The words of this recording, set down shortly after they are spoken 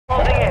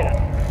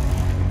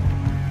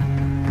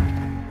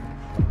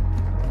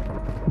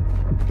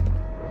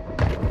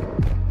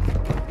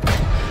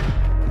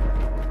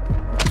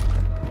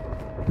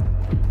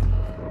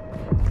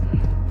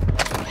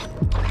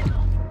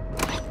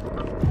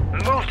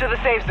to the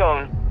safe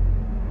zone.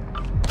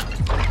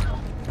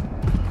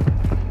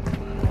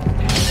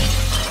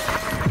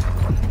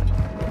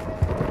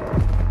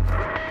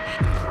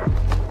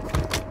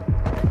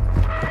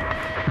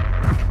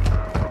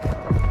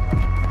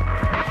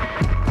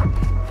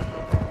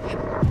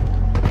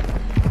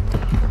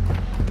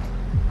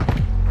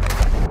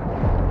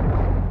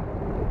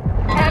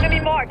 Enemy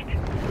marked.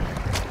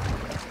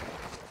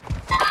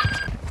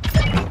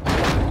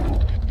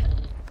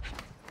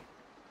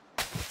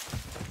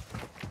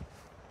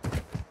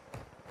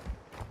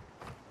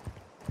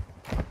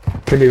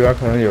这里边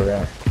可能有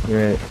人，因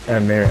为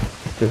没人，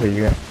就他一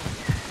个人。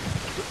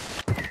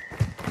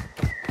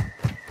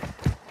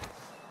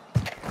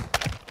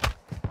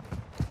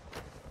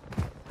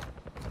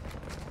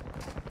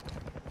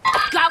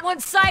Got one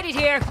sighted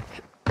here.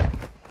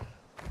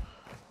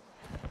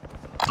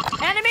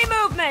 Enemy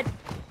movement.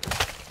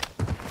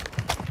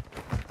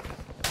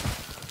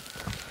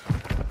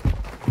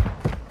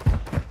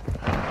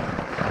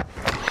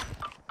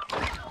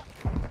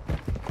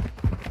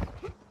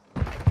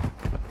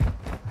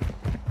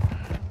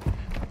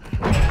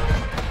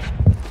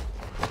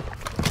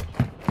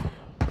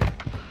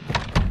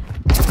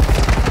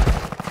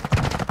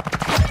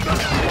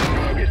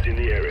 Targets in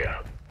the area.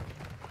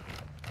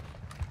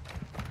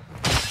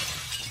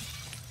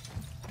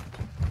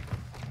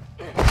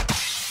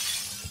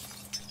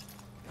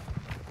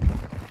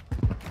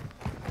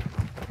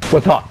 我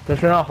操，他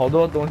身上好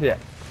多东西。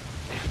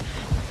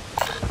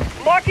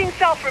 Marking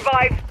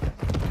self-revive.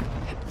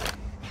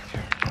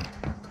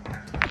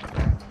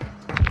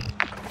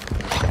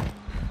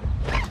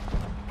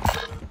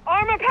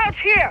 Armor pouch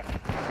here.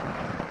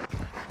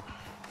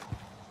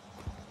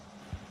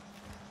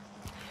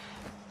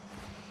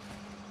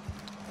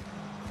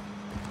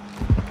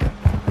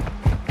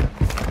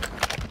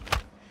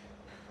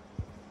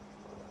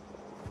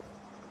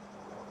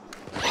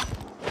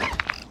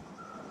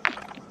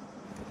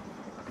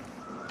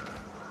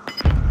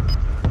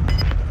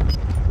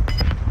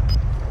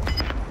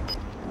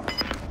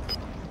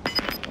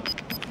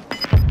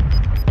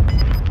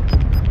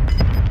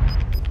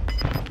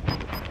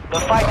 The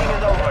fighting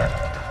is over.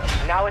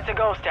 Now it's a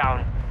ghost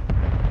town.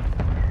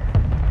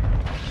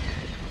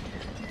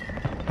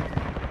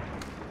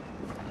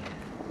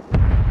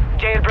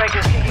 Jailbreak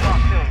is kicking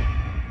off soon.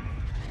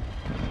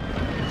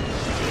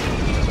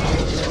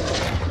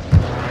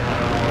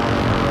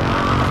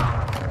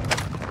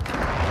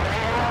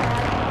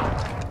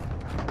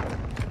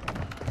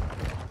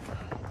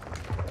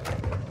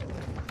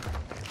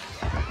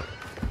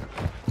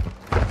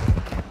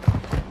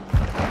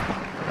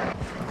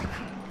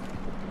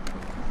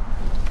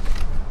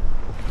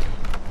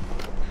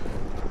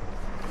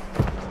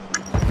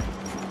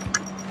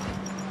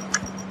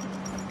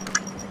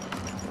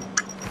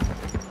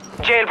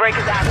 Jailbreak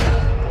is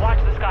active. Watch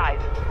the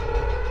skies.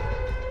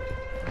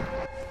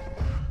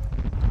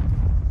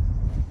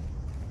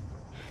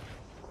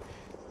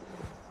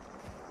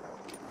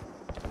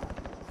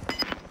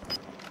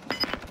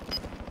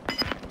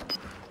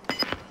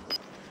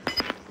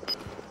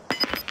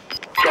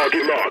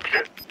 Target marked.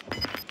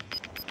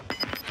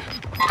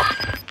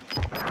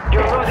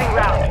 You're losing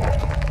round.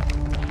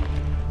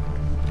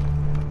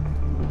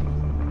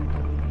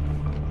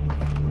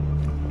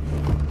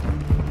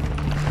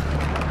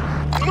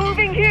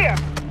 Moving here.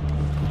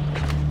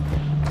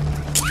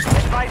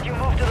 Advise you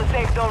move to the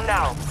safe zone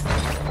now.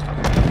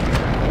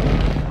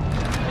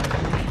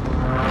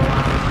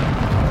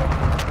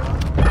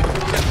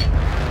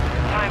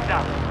 Time's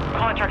up.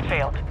 Contract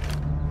failed.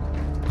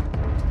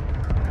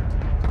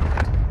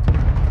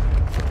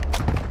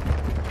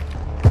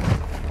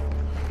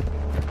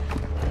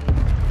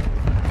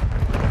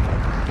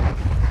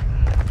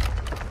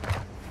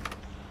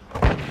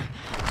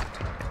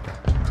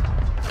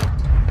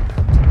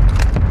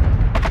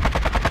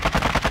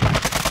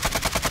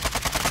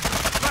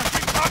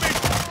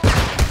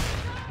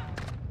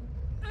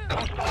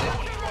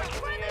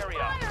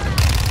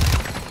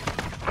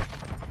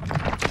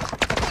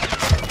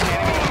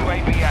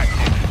 UAV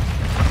active.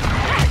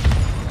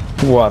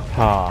 我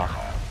操！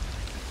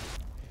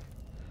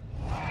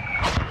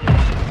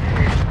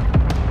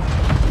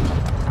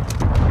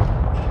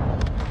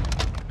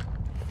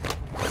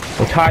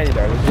我差一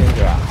点就进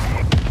去了。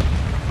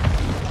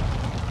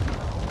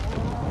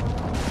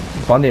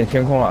房顶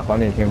清空了，房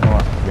顶清空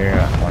了，没人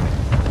了，房顶。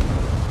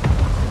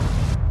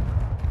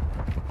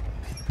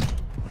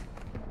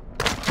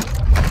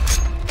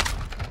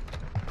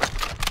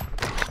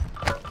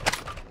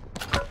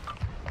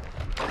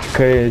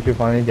可以去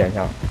房顶捡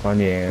枪，房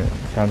顶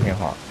枪挺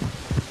好。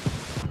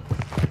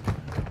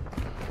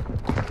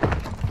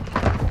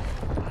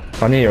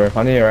房顶有人，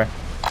房顶有人。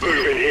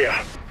 Move in here.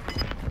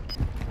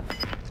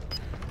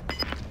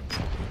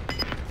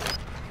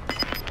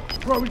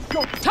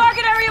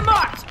 Target area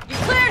marked. You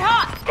cleared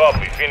hot.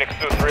 Copy. Phoenix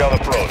 2-3 on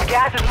approach.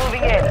 Gas is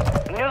moving in.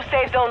 New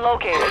safe zone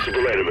located.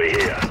 Possible enemy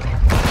here.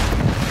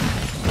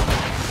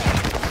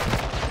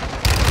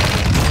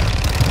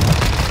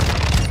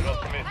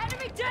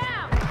 Enemy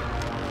down.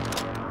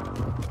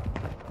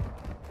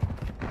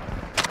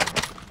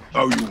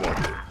 How you want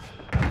it?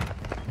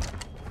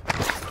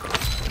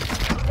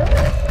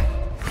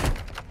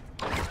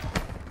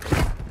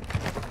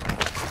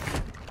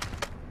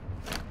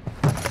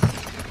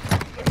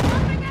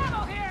 Dropping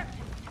ammo here.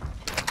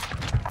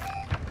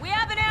 We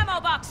have an ammo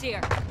box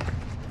here.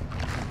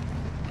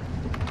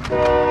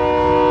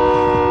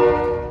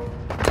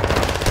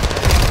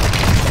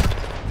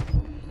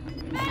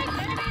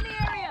 Enemy in the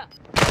area.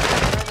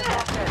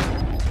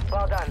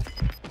 Well done.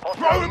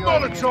 Throw a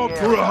Molotov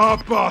for a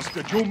hard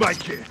bastard, you'll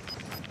make it.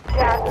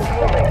 Gas is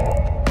moving.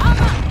 I'm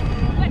up.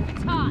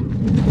 Weapons hot.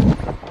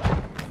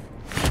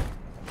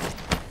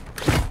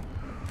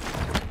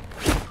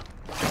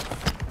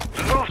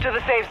 Move to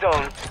the safe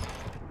zone.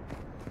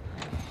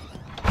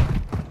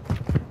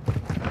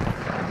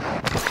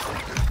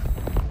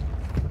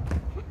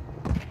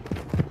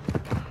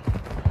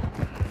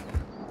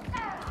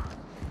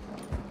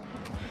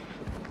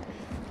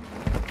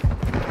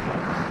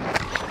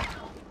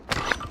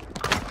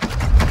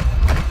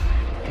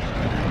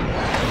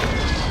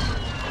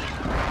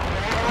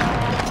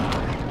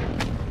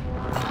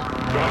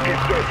 Target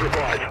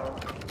certified.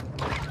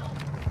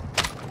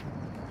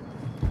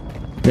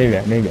 那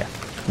边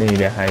另一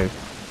边还有，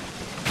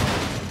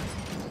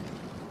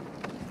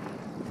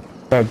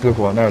那有支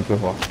火，那有支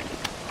火，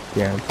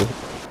点燃支火，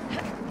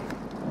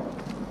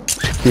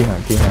地上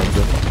有支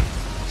火。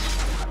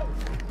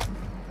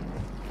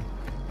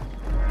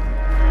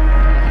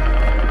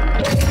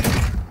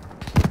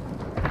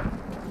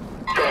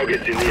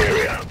 Targets in the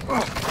area.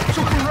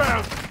 Look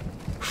around.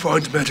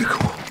 Find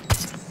medical.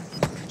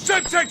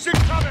 Semtex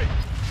incoming!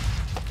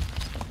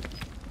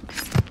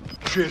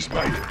 Cheers,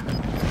 mate.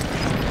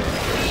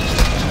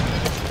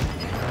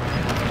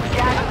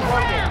 Gas is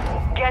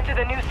moving. Get to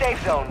the new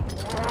safe zone.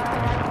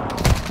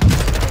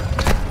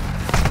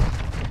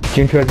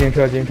 军车！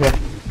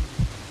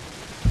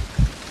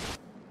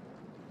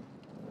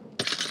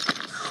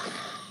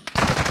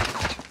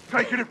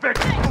 Taking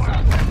effective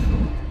fire.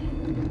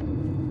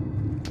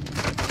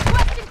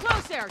 Requesting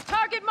close air.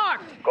 Target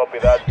marked. Copy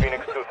that.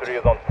 Phoenix 2-3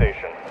 is on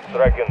station.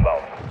 Strike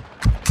inbound.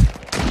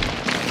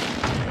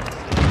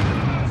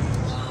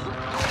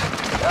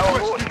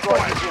 Elbow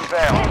strike is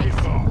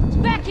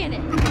inbound. Back in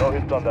it. No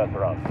hits on that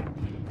round.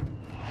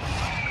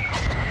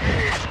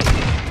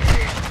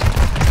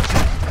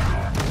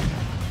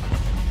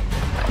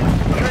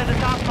 You're in the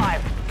top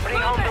 5. Bring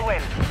home the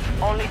win.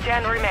 Only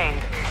 10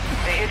 remain.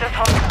 They hit us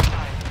hard last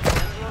time.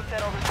 We'll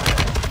settle this.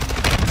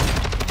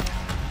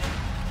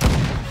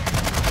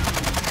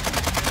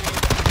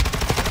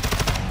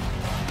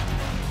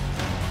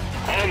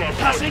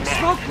 Passing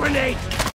smoke grenade!